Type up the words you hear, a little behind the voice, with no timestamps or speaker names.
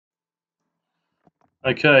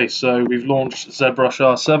Okay, so we've launched ZBrush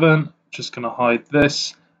R7. Just going to hide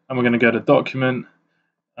this, and we're going to go to Document,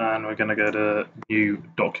 and we're going to go to New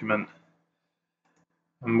Document.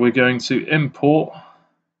 And we're going to import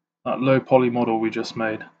that low poly model we just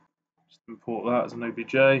made. Just import that as an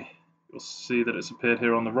OBJ. You'll see that it's appeared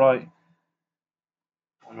here on the right.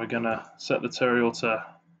 And we're going to set the material to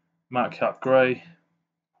matte cap gray.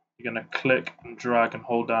 You're going to click and drag and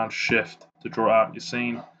hold down Shift to draw out your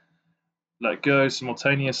scene. Let go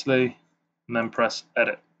simultaneously, and then press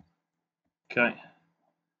Edit. Okay.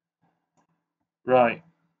 Right.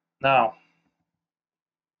 Now,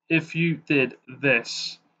 if you did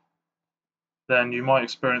this, then you might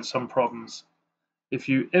experience some problems. If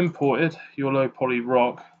you imported your low poly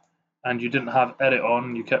rock and you didn't have edit on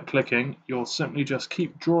and you kept clicking, you'll simply just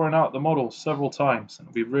keep drawing out the model several times, and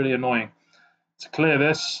it'll be really annoying. To clear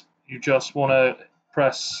this, you just want to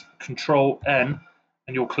press Control N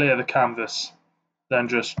and you'll clear the canvas. Then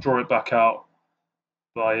just draw it back out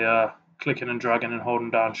by clicking and dragging and holding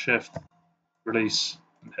down Shift, release,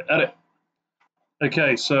 and hit edit.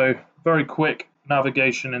 Okay, so very quick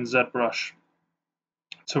navigation in ZBrush.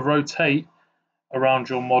 To rotate around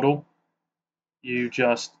your model, you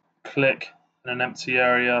just click in an empty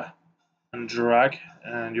area and drag,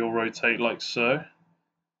 and you'll rotate like so.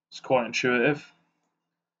 It's quite intuitive.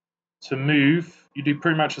 To move, you do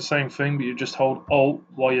pretty much the same thing, but you just hold Alt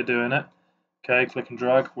while you're doing it. Okay, click and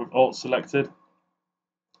drag with Alt selected.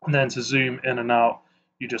 And then to zoom in and out,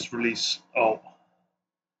 you just release Alt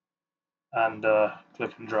and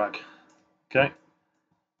click and drag. Okay.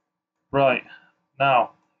 Right,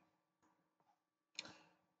 now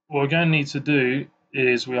what we're going to need to do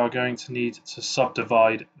is we are going to need to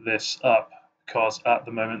subdivide this up, because at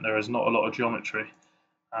the moment there is not a lot of geometry,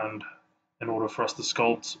 and in order for us to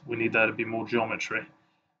sculpt we need there to be more geometry.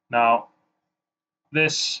 Now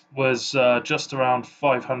this was just around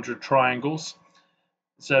 500 triangles.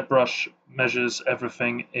 ZBrush measures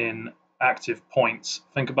everything in active points.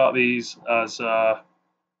 Think about these as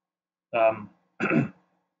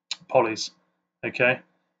polys. Okay,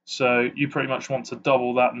 so you pretty much want to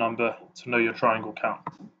double that number to know your triangle count.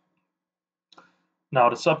 Now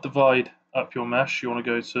to subdivide up your mesh, you want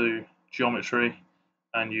to go to Geometry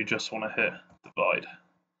and you just want to hit Divide.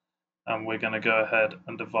 And we're going to go ahead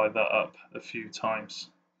and divide that up a few times.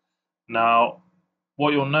 Now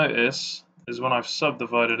what you'll notice is when I've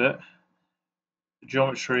subdivided it, the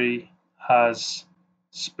geometry has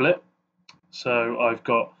split. So I've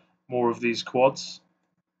got more of these quads.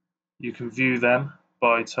 You can view them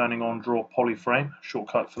by turning on Draw Polyframe.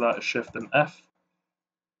 Shortcut for that is Shift and F.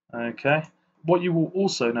 Okay. What you will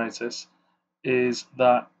also notice is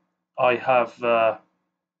that I have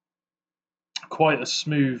quite a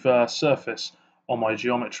smooth surface on my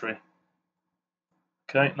geometry.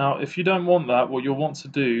 Okay, now if you don't want that, what you'll want to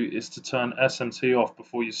do is to turn SMT off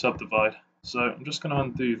before you subdivide. So I'm just going to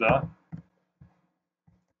undo that.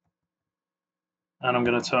 And I'm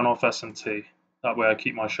going to turn off SMT. That way I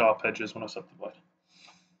keep my sharp edges when I subdivide.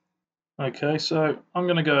 Okay, so I'm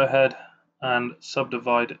going to go ahead and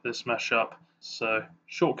subdivide this mesh up. So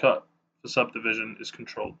shortcut for subdivision is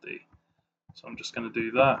Control D. So I'm just going to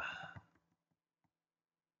do that.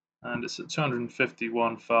 And it's at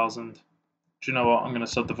 251,000. Do you know what? I'm going to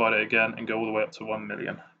subdivide it again and go all the way up to 1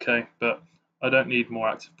 million. Okay, but I don't need more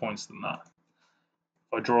active points than that.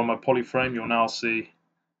 If I draw on my polyframe, you'll now see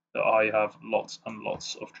that I have lots and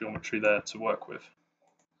lots of geometry there to work with.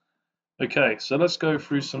 Okay, so let's go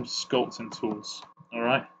through some sculpting tools. All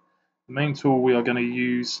right, the main tool we are going to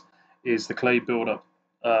use is the Claybuildup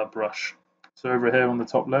Brush. So over here on the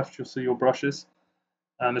top left, you'll see your brushes,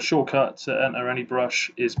 and the shortcut to enter any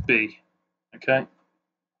brush is B. Okay, and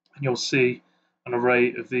you'll see an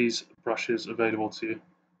array of these brushes available to you.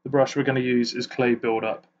 The brush we're going to use is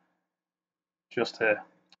Claybuildup, just here.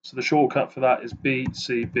 So the shortcut for that is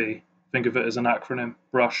BCB. Think of it as an acronym: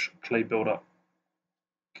 Brush Claybuildup.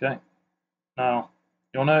 Okay. Now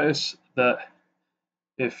you'll notice that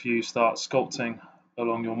if you start sculpting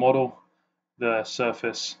along your model, the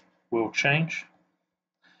surface will change.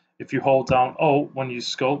 If you hold down Alt when you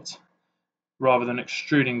sculpt, rather than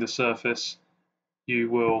extruding the surface, you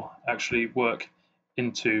will actually work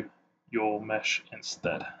into your mesh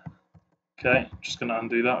instead. Okay, I'm just going to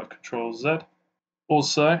undo that with Control Z.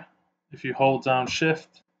 Also, if you hold down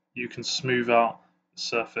Shift, you can smooth out the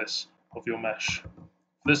surface of your mesh.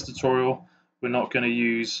 For this tutorial, we're not going to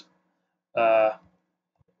use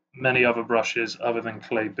many other brushes other than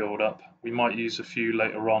Claybuildup. We might use a few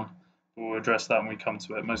later on, but we'll address that when we come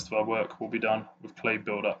to it. Most of our work will be done with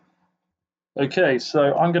Claybuildup. Okay,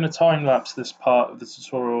 so I'm going to time lapse this part of the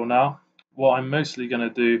tutorial now. What I'm mostly going to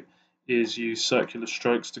do is use circular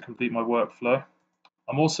strokes to complete my workflow.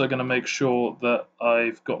 I'm also going to make sure that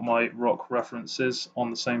I've got my rock references on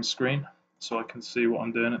the same screen so I can see what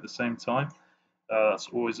I'm doing at the same time. That's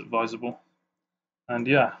always advisable. And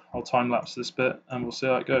yeah, I'll time lapse this bit and we'll see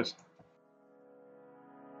how it goes.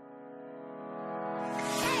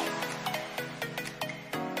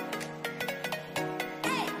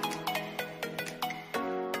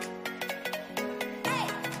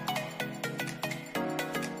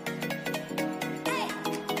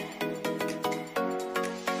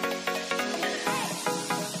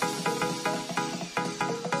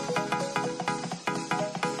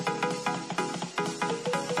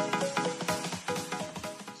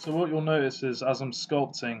 So what you'll notice is as I'm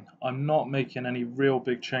sculpting, I'm not making any real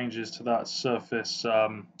big changes to that surface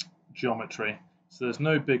geometry. So there's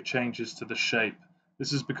no big changes to the shape.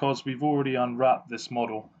 This is because we've already unwrapped this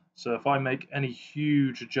model. So if I make any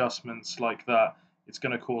huge adjustments like that, it's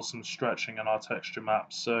going to cause some stretching in our texture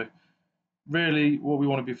maps. So really what we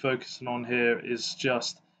want to be focusing on here is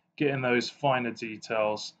just getting those finer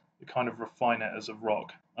details to kind of refine it as a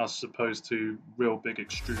rock, as opposed to real big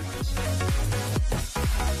extrusions.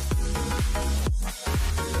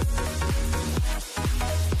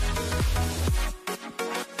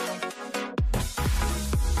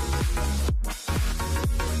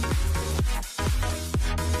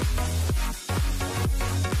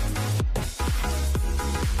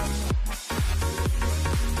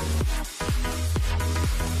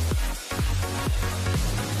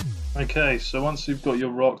 Okay, so once you've got your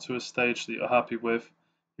rock to a stage that you're happy with,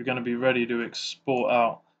 you're going to be ready to export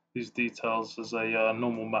out these details as a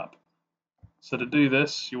normal map. So to do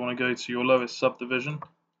this, you want to go to your lowest subdivision.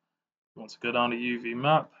 You want to go down to UV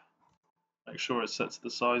map, make sure it's set to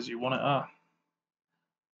the size you want it at,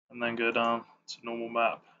 and then go down to normal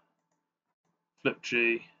map, flip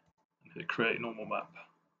G, and hit create normal map.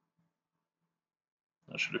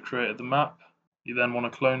 That should have created the map. You then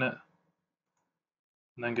want to clone it,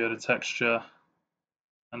 and then go to texture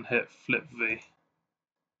and hit flip V.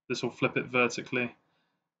 This will flip it vertically,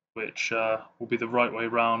 which will be the right way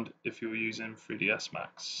round if you're using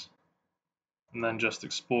 3DSMax. And then just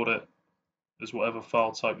export it as whatever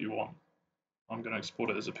file type you want. I'm going to export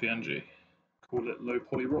it as a PNG. Call it low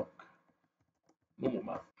poly rock, normal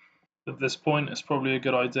map. At this point, it's probably a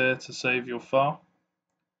good idea to save your file.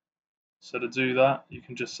 So to do that, you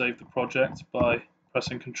can just save the project by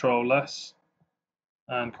pressing Ctrl+S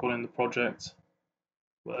and calling the project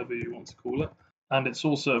whatever you want to call it. And it's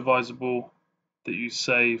also advisable that you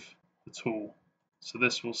save the tool. So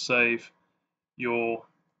this will save your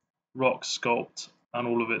rock sculpt and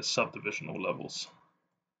all of its subdivisional levels.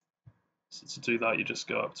 So to do that, you just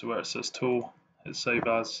go up to where it says tool, hit save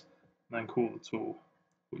as, and then call the tool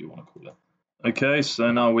what you want to call it. Okay,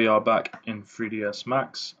 so now we are back in 3ds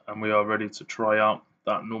Max and we are ready to try out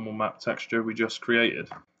that normal map texture we just created.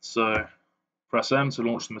 So press M to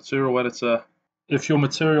launch the material editor. If your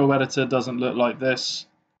material editor doesn't look like this,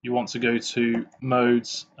 you want to go to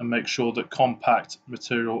modes and make sure that compact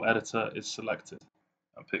material editor is selected.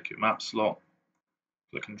 And pick your map slot,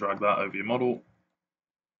 click and drag that over your model.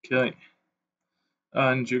 Okay,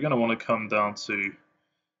 and you're going to want to come down to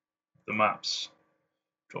the maps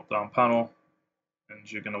drop down panel, and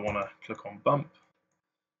you're going to want to click on bump,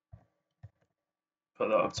 put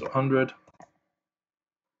that up to 100,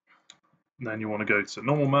 and then you want to go to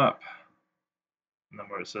normal map, and then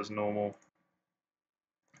where it says normal,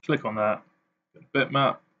 click on that,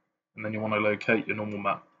 bitmap, and then you want to locate your normal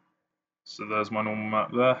map. So there's my normal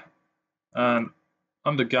map there, and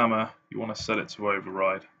under gamma you want to set it to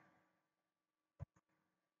override.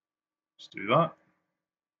 Just do that,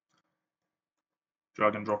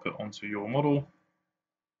 drag and drop it onto your model,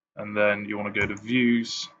 and then you want to go to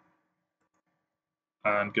views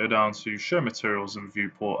and go down to show materials and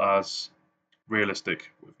viewport as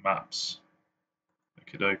realistic with maps.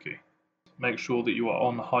 Okie dokie. Make sure that you are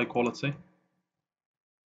on high quality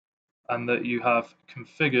and that you have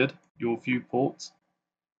configured your viewport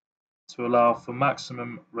to allow for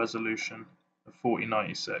maximum resolution of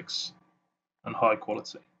 4096 and high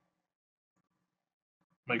quality.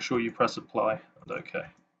 Make sure you press apply and OK.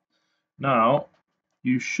 Now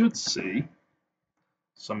you should see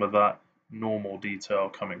some of that normal detail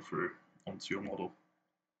coming through onto your model.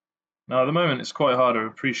 Now at the moment it's quite hard to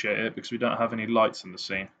appreciate it because we don't have any lights in the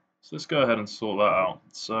scene. So let's go ahead and sort that out.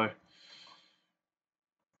 So if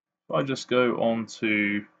I just go on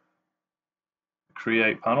to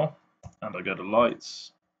create panel and I go to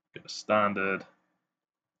lights, get a standard,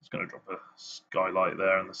 it's going to drop a skylight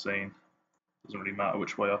there in the scene. Doesn't really matter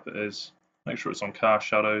which way up it is. Make sure it's on cast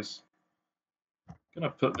shadows. I'm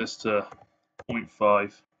going to put this to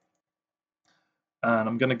 0.5 and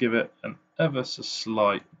I'm going to give it an ever so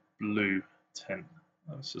slight blue tint,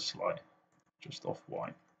 ever so slight, just off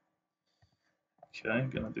white. Okay, I'm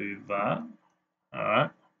going to do that.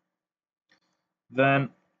 Alright. Then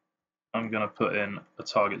I'm going to put in a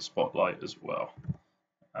target spotlight as well,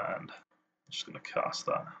 and I'm just going to cast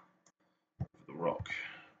that over the rock.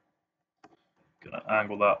 Going to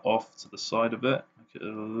angle that off to the side a bit, make it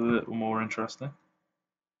a little more interesting.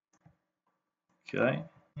 Okay,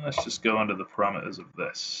 let's just go under the parameters of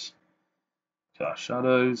this. Cast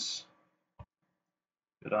shadows,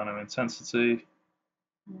 go down to intensity.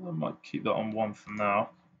 I might keep that on 1 for now.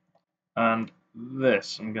 And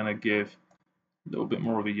this I'm going to give a little bit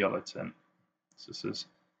more of a yellow tint. So this is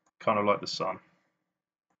kind of like the sun.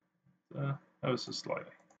 Ever so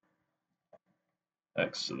slightly.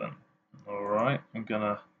 Excellent. Alright, I'm going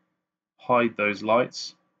to hide those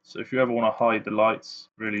lights. So if you ever want to hide the lights,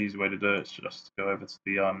 really easy way to do it is just go over to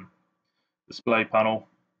the display panel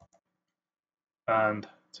and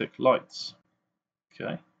tick lights.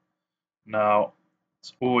 Okay. Now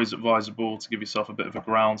it's always advisable to give yourself a bit of a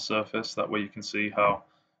ground surface, that way you can see how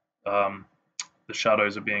the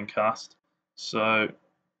shadows are being cast. So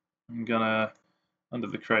I'm gonna, under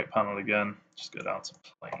the create panel again, just go down to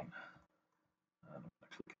plane and I'm gonna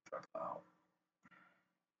click and drag that out.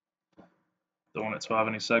 Don't want it to have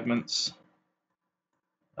any segments,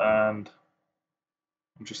 and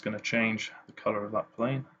I'm just going to change the color of that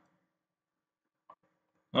plane.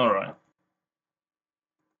 Alright,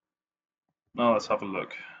 now let's have a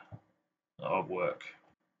look at our work.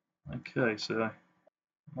 Okay, so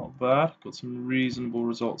not bad, got some reasonable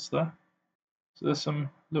results there. So there's some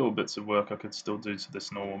little bits of work I could still do to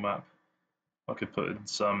this normal map. I could put in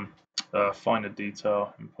some finer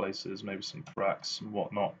detail in places, maybe some cracks and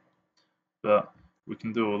whatnot, but we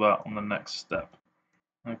can do all that on the next step.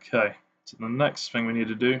 Okay, so the next thing we need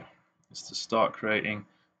to do is to start creating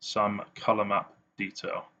some color map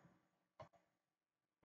detail.